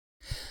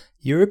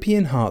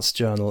European Hearts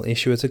Journal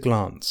Issue at a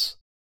Glance,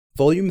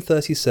 Volume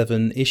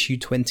 37, Issue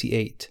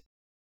 28,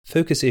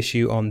 Focus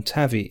Issue on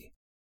TAVI,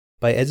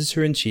 by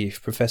Editor-in-Chief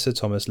Professor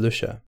Thomas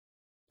Lüscher.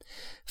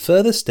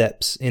 Further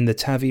Steps in the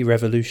TAVI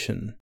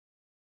Revolution.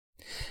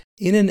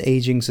 In an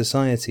aging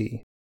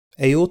society,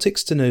 aortic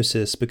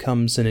stenosis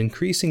becomes an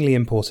increasingly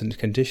important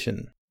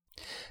condition.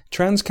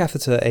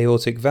 Transcatheter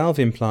aortic valve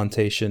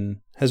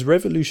implantation has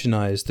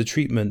revolutionized the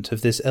treatment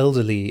of this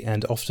elderly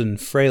and often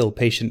frail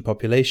patient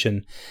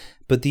population,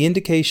 but the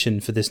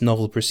indication for this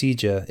novel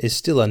procedure is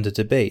still under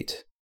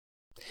debate.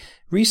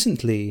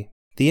 Recently,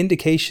 the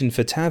indication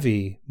for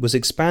TAVI was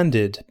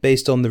expanded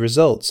based on the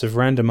results of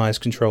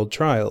randomized controlled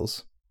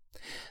trials.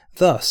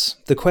 Thus,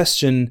 the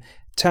question,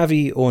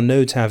 TAVI or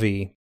no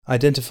TAVI,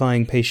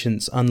 identifying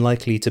patients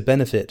unlikely to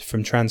benefit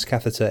from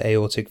transcatheter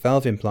aortic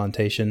valve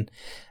implantation,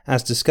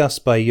 as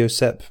discussed by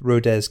Josep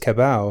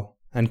Rodés-Cabau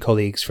and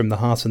colleagues from the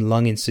Heart and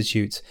Lung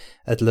Institute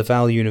at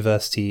Laval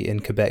University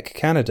in Quebec,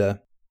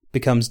 Canada,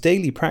 becomes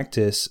daily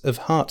practice of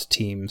heart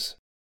teams.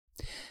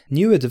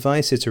 Newer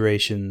device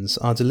iterations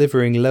are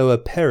delivering lower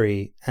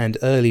peri- and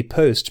early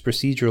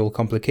post-procedural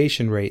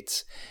complication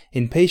rates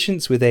in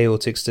patients with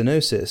aortic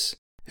stenosis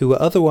who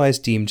were otherwise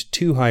deemed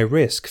too high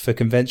risk for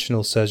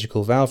conventional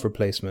surgical valve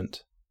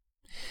replacement.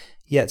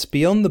 Yet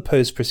beyond the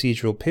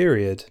post-procedural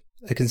period,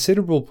 a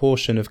considerable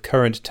portion of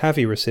current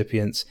TAVI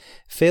recipients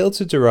fail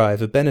to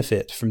derive a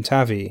benefit from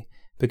TAVI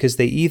because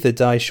they either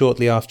die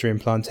shortly after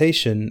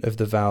implantation of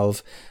the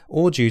valve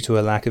or due to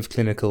a lack of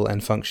clinical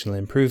and functional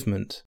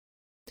improvement.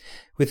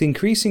 With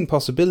increasing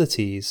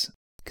possibilities,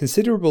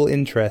 considerable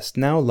interest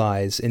now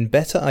lies in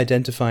better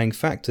identifying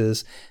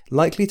factors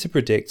likely to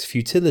predict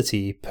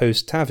futility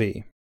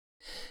post-TAVI.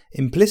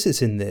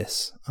 Implicit in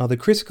this are the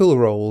critical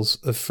roles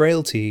of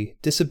frailty,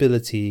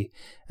 disability,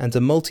 and a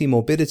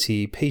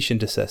multimorbidity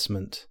patient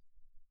assessment.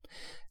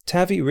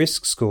 TAVI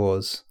risk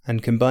scores,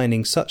 and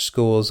combining such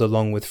scores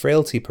along with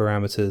frailty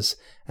parameters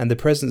and the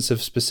presence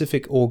of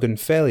specific organ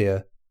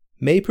failure,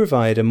 may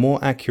provide a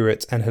more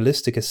accurate and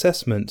holistic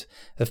assessment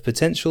of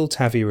potential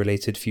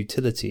TAVI-related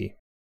futility.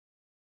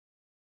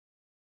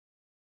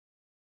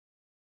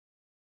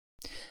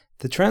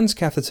 The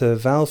transcatheter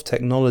valve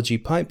technology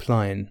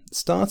pipeline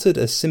started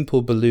as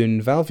simple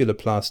balloon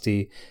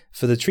valvuloplasty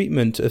for the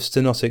treatment of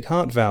stenotic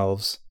heart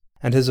valves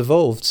and has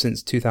evolved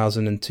since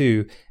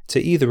 2002 to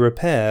either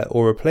repair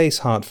or replace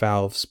heart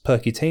valves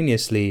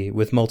percutaneously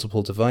with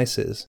multiple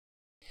devices.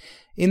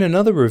 In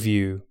another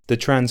review, the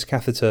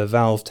transcatheter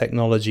valve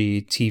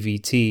technology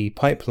TVT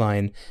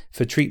pipeline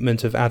for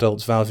treatment of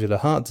adult valvular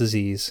heart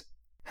disease,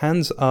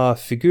 Hans R.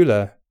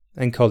 Figula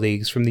and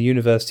colleagues from the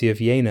University of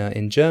Jena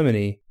in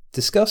Germany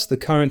discuss the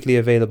currently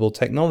available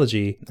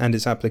technology and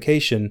its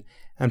application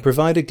and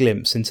provide a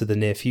glimpse into the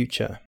near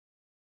future.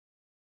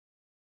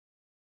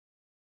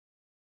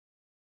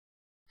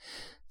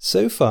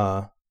 So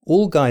far,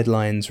 all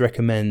guidelines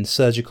recommend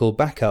surgical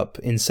backup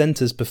in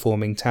centers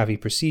performing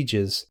TAVI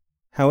procedures.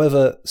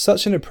 However,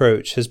 such an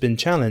approach has been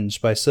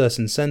challenged by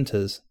certain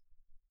centers.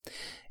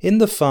 In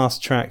the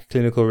fast-track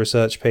clinical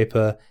research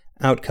paper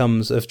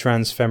Outcomes of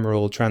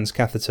Transfemoral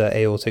Transcatheter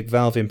Aortic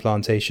Valve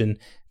Implantation,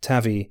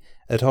 TAVI,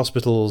 at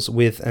hospitals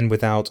with and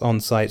without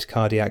on-site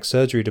cardiac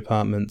surgery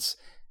departments,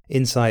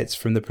 Insights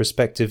from the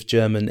Prospective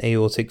German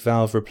Aortic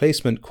Valve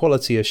Replacement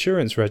Quality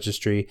Assurance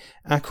Registry,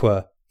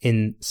 AQUA,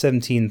 in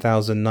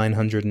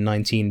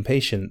 17,919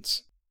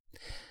 patients.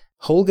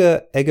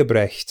 Holger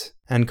Eggebrecht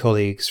and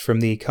colleagues from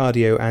the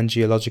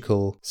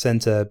Cardioangiological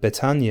Center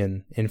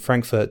Bethanien in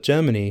Frankfurt,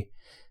 Germany,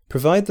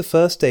 provide the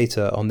first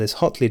data on this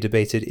hotly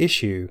debated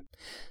issue,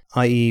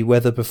 i.e.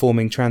 whether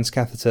performing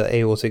transcatheter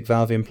aortic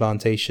valve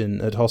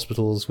implantation at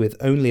hospitals with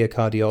only a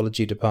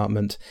cardiology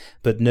department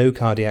but no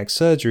cardiac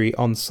surgery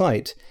on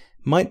site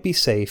might be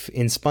safe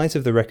in spite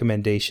of the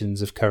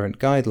recommendations of current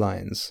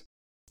guidelines.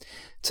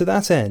 To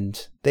that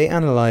end, they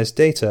analysed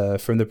data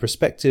from the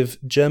prospective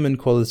German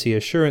Quality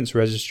Assurance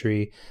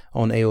Registry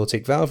on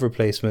aortic valve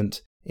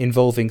replacement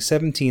involving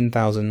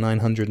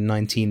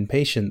 17,919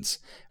 patients,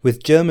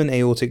 with German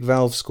aortic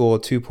valve score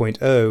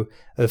 2.0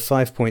 of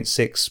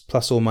 5.6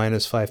 plus or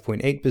minus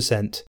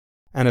 5.8%,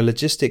 and a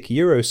logistic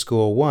Euro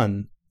score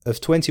 1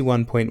 of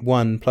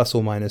 21.1 plus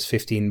or minus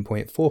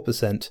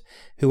 15.4%,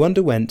 who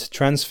underwent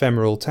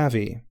transfemoral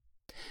TAVI.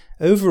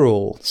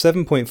 Overall,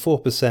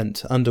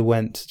 7.4%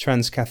 underwent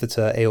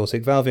transcatheter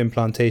aortic valve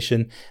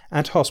implantation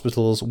at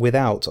hospitals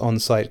without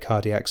on-site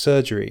cardiac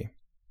surgery.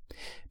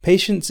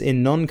 Patients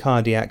in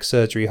non-cardiac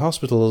surgery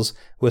hospitals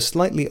were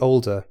slightly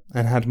older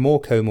and had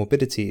more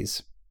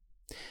comorbidities.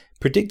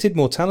 Predicted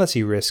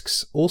mortality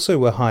risks also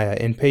were higher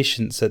in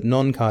patients at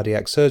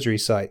non-cardiac surgery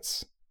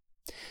sites.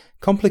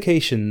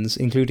 Complications,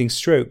 including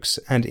strokes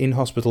and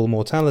in-hospital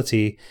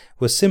mortality,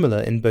 were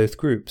similar in both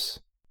groups.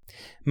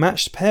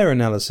 Matched pair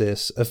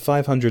analysis of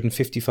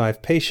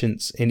 555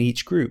 patients in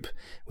each group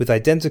with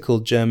identical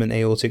German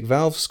aortic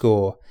valve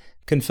score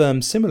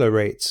confirmed similar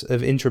rates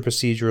of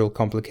intraprocedural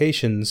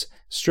complications,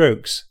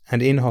 strokes,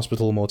 and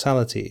in-hospital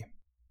mortality.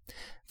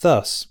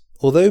 Thus,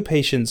 Although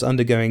patients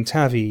undergoing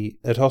TAVI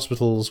at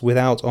hospitals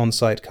without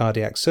on-site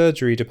cardiac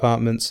surgery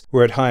departments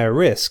were at higher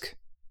risk,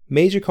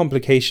 major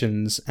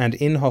complications and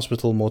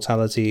in-hospital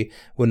mortality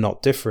were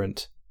not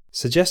different,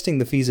 suggesting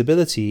the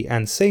feasibility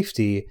and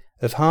safety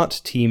of heart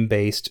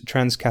team-based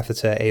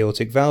transcatheter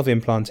aortic valve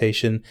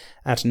implantation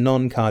at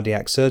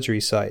non-cardiac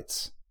surgery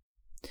sites.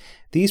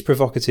 These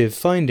provocative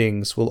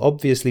findings will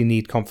obviously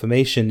need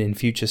confirmation in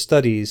future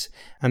studies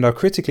and are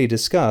critically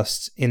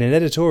discussed in an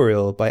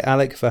editorial by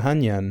Alec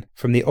Verhagnan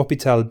from the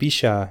Hôpital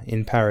Bichat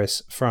in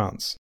Paris,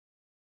 France.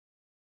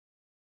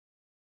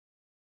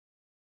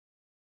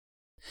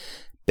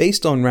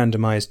 Based on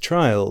randomized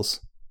trials,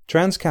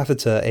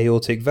 transcatheter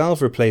aortic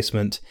valve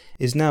replacement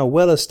is now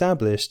well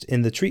established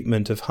in the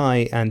treatment of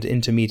high and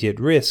intermediate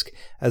risk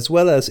as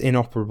well as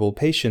inoperable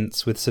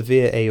patients with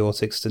severe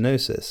aortic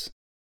stenosis.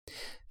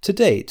 To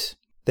date,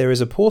 there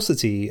is a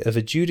paucity of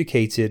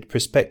adjudicated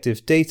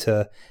prospective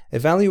data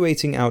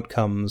evaluating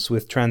outcomes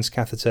with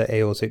transcatheter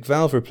aortic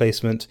valve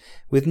replacement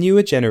with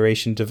newer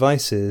generation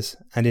devices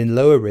and in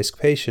lower risk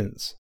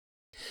patients.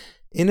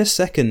 In a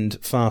second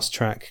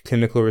fast-track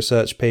clinical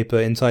research paper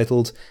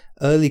entitled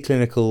Early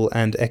Clinical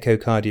and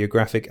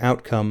Echocardiographic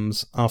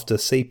Outcomes After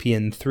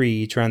SAPIEN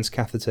 3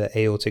 Transcatheter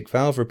Aortic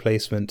Valve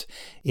Replacement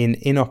in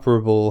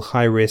Inoperable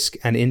High-Risk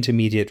and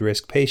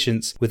Intermediate-Risk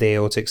Patients with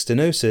Aortic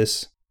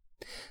Stenosis,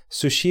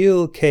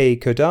 Sushil K.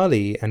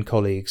 Kodali and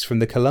colleagues from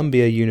the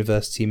Columbia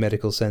University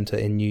Medical Center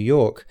in New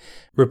York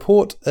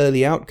report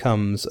early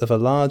outcomes of a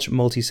large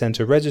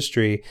multi-center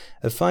registry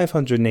of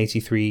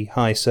 583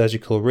 high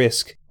surgical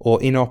risk or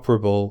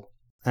inoperable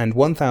and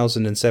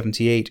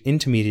 1,078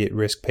 intermediate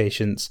risk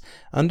patients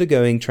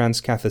undergoing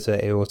transcatheter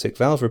aortic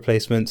valve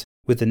replacement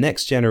with the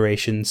next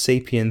generation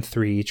SAPIEN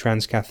 3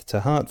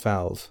 transcatheter heart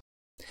valve.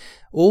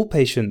 All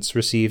patients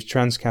received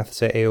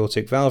transcatheter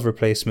aortic valve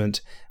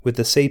replacement with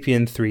the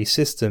SAPIEN 3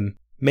 system,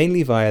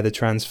 mainly via the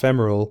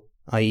transfemoral,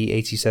 i.e.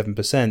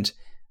 87%,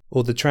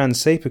 or the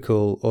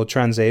transapical or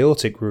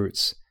transaortic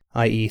routes,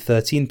 i.e.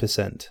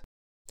 13%.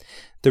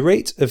 The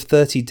rate of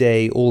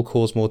 30-day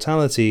all-cause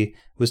mortality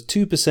was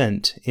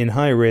 2% in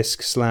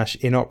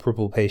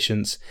high-risk/inoperable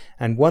patients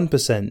and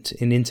 1%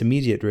 in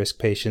intermediate-risk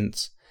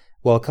patients,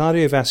 while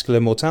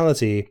cardiovascular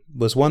mortality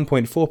was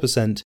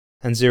 1.4%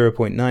 and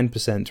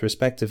 0.9%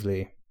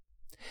 respectively.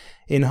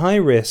 In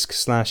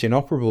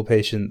high-risk/inoperable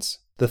patients,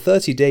 the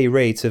 30-day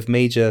rate of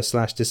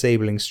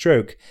major/disabling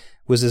stroke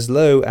was as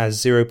low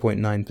as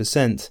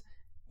 0.9%,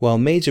 while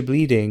major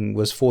bleeding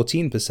was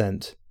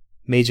 14%,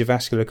 major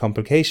vascular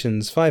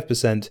complications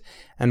 5%,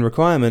 and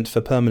requirement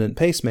for permanent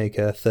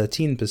pacemaker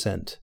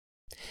 13%.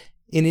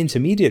 In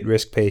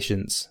intermediate-risk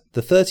patients,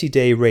 the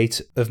 30-day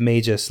rate of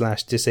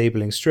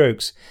major/disabling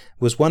strokes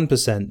was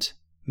 1%,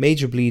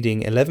 major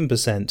bleeding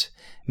 11%,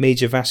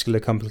 major vascular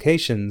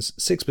complications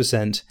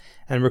 6%,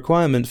 and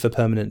requirement for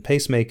permanent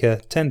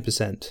pacemaker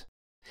 10%.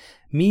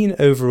 Mean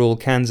overall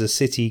Kansas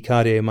City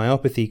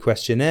cardiomyopathy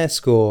questionnaire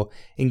score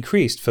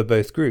increased for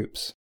both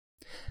groups.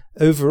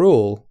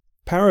 Overall,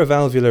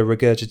 paravalvular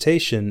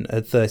regurgitation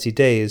at 30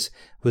 days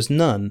was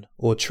none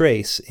or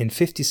trace in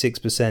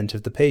 56%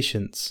 of the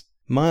patients,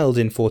 mild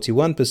in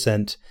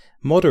 41%,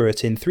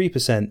 moderate in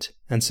 3%,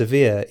 and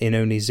severe in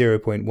only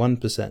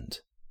 0.1%.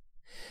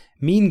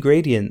 Mean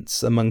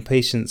gradients among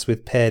patients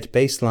with paired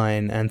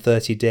baseline and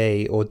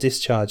 30-day or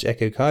discharge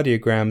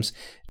echocardiograms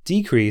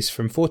decrease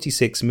from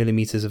 46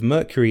 mm of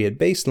mercury at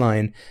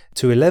baseline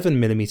to 11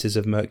 mm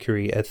of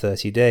mercury at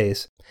 30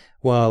 days,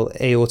 while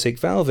aortic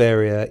valve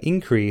area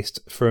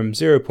increased from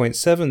 0.7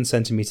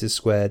 cm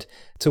squared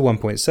to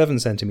 1.7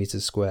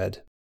 cm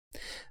squared.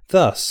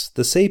 Thus,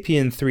 the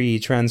SAPIEN 3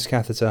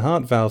 transcatheter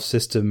heart valve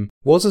system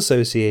was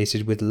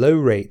associated with low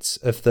rates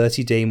of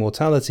 30-day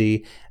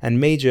mortality and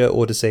major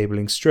or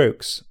disabling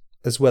strokes,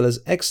 as well as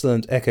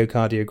excellent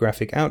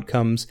echocardiographic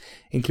outcomes,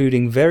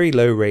 including very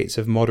low rates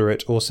of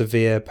moderate or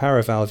severe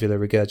paravalvular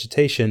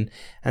regurgitation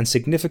and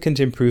significant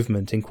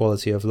improvement in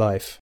quality of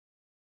life.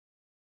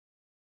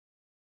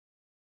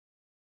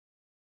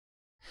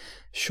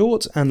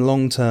 Short and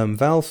long-term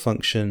valve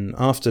function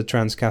after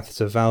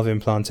transcatheter valve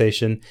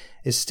implantation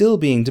is still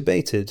being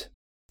debated.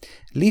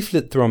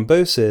 Leaflet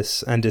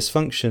thrombosis and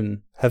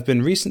dysfunction have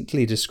been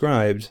recently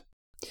described.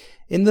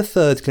 In the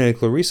third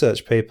clinical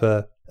research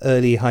paper,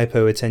 Early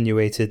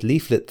Hypoattenuated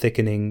Leaflet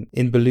Thickening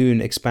in Balloon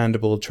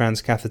Expandable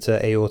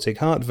Transcatheter Aortic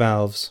Heart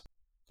Valves,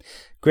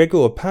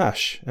 Gregor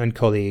Pasch and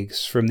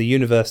colleagues from the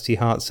University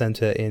Heart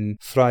Center in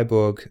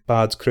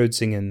Freiburg-Bad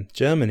Krozingen,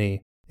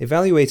 Germany,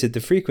 evaluated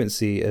the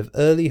frequency of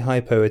early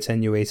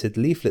hypoattenuated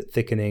leaflet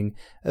thickening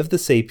of the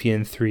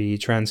SAPIEN 3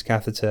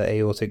 transcatheter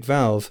aortic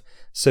valve,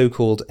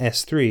 so-called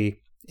S3,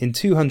 in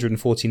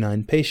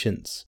 249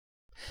 patients.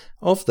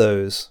 Of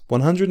those,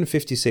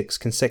 156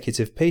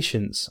 consecutive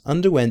patients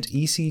underwent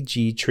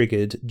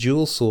ECG-triggered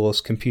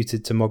dual-source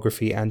computed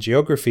tomography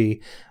angiography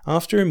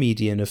after a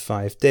median of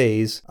 5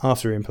 days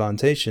after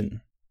implantation.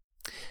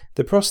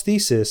 The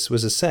prosthesis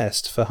was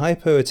assessed for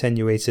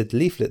hypoattenuated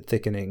leaflet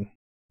thickening.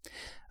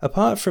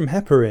 Apart from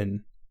heparin,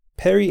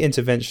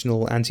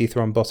 peri-interventional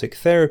antithrombotic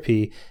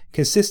therapy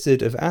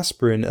consisted of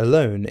aspirin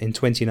alone in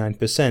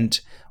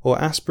 29%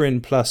 or aspirin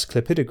plus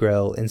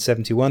clopidogrel in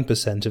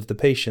 71% of the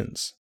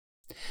patients.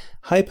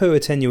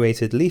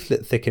 Hypoattenuated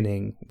leaflet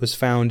thickening was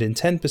found in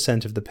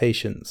 10% of the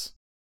patients.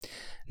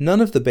 None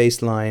of the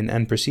baseline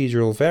and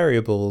procedural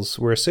variables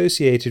were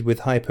associated with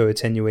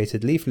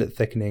hypoattenuated leaflet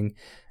thickening,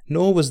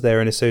 nor was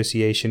there an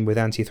association with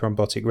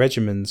antithrombotic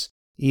regimens,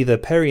 either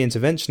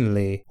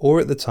peri-interventionally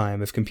or at the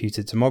time of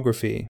computed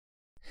tomography.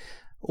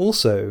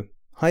 Also,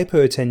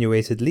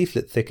 hypoattenuated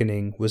leaflet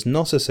thickening was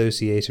not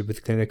associated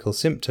with clinical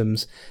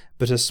symptoms,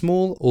 but a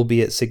small,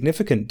 albeit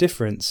significant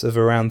difference of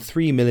around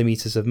 3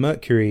 mm of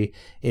mercury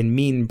in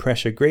mean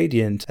pressure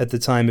gradient at the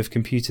time of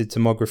computed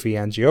tomography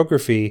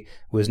angiography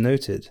was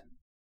noted.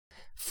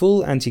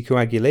 Full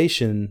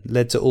anticoagulation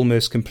led to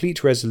almost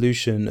complete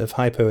resolution of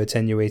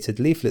hypoattenuated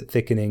leaflet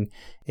thickening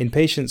in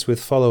patients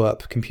with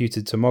follow-up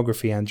computed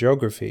tomography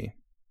angiography.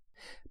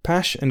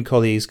 Pash and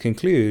colleagues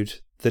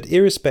conclude that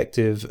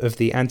irrespective of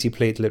the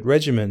antiplatelet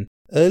regimen,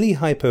 early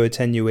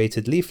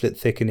hypoattenuated leaflet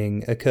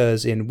thickening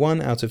occurs in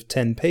 1 out of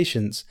 10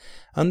 patients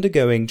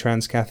undergoing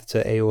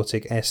transcatheter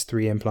aortic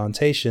S3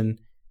 implantation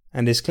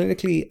and is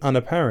clinically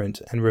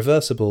unapparent and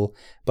reversible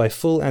by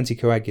full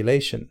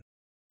anticoagulation.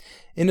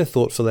 In a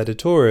thoughtful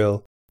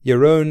editorial,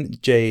 Jeroen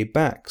J.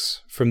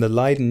 Bax from the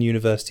Leiden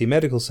University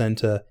Medical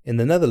Center in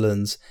the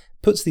Netherlands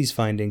puts these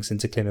findings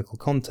into clinical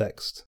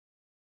context.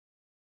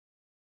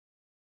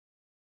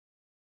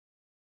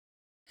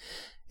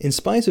 In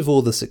spite of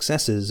all the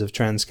successes of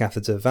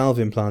transcatheter valve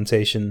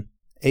implantation,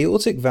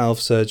 aortic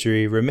valve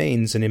surgery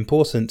remains an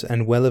important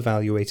and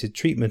well-evaluated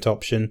treatment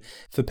option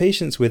for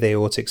patients with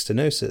aortic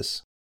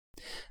stenosis.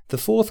 The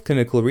fourth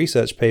clinical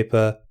research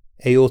paper,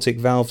 Aortic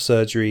Valve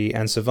Surgery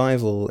and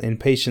Survival in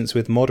Patients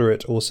with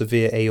Moderate or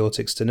Severe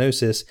Aortic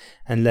Stenosis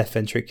and Left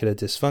Ventricular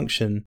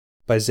Dysfunction,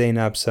 by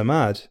Zainab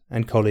Samad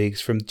and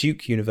colleagues from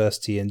Duke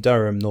University in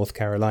Durham, North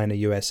Carolina,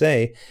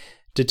 USA,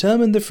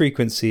 determined the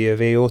frequency of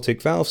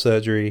aortic valve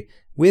surgery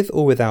with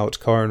or without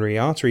coronary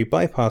artery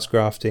bypass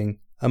grafting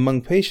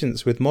among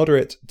patients with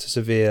moderate to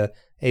severe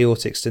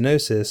aortic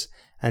stenosis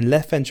and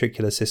left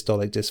ventricular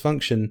systolic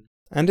dysfunction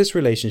and its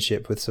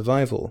relationship with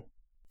survival.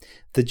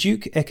 The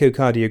Duke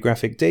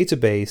echocardiographic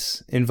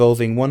database,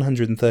 involving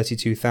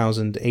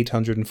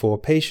 132,804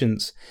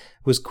 patients,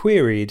 was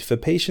queried for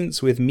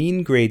patients with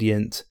mean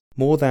gradient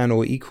more than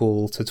or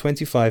equal to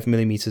 25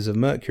 mm of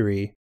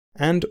mercury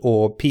and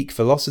or peak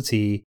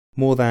velocity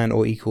more than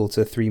or equal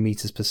to 3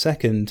 meters per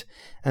second,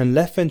 and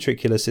left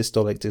ventricular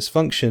systolic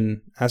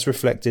dysfunction as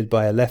reflected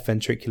by a left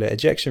ventricular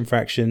ejection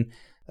fraction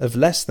of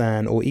less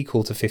than or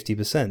equal to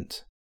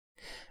 50%.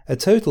 A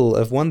total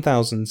of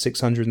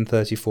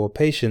 1,634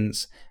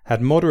 patients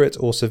had moderate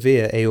or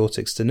severe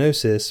aortic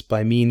stenosis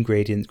by mean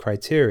gradient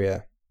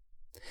criteria.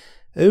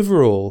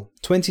 Overall,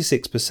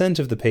 26%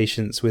 of the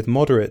patients with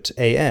moderate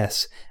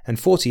AS and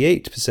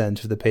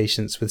 48% of the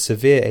patients with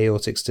severe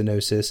aortic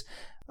stenosis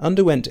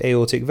underwent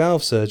aortic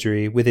valve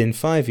surgery within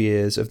 5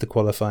 years of the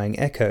qualifying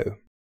echo.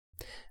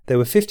 There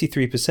were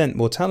 53%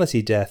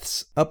 mortality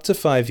deaths up to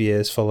 5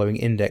 years following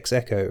index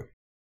echo.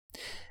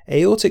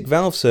 Aortic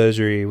valve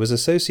surgery was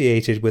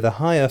associated with a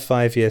higher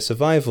 5-year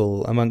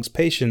survival amongst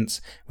patients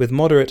with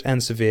moderate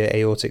and severe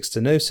aortic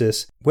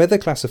stenosis, whether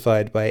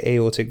classified by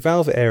aortic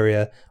valve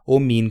area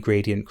or mean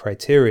gradient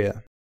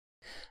criteria.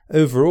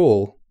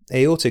 Overall,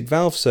 aortic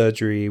valve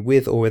surgery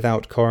with or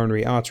without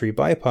coronary artery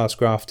bypass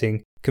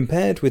grafting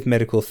compared with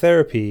medical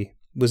therapy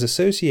was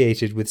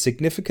associated with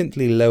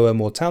significantly lower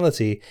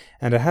mortality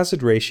and a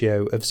hazard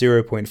ratio of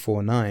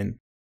 0.49.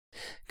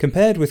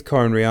 Compared with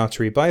coronary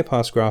artery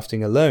bypass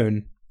grafting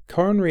alone,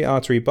 coronary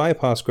artery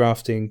bypass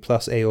grafting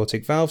plus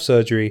aortic valve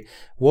surgery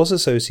was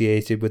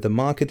associated with a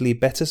markedly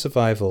better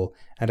survival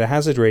and a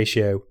hazard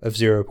ratio of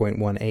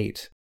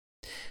 0.18.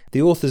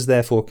 The authors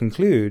therefore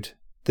conclude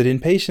that in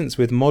patients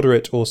with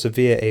moderate or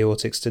severe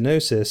aortic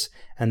stenosis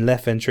and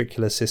left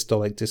ventricular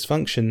systolic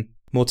dysfunction,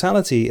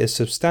 mortality is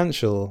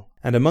substantial,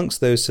 and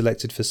amongst those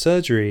selected for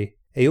surgery,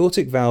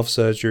 aortic valve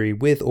surgery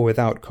with or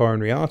without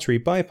coronary artery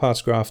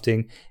bypass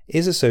grafting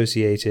is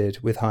associated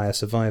with higher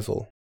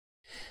survival.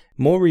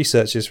 More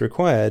research is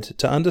required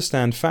to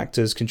understand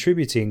factors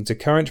contributing to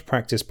current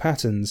practice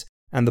patterns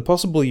and the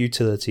possible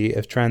utility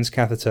of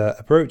transcatheter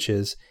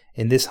approaches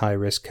in this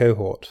high-risk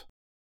cohort.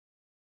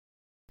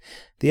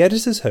 The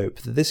editors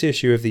hope that this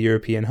issue of the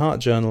European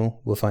Heart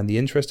Journal will find the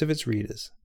interest of its readers.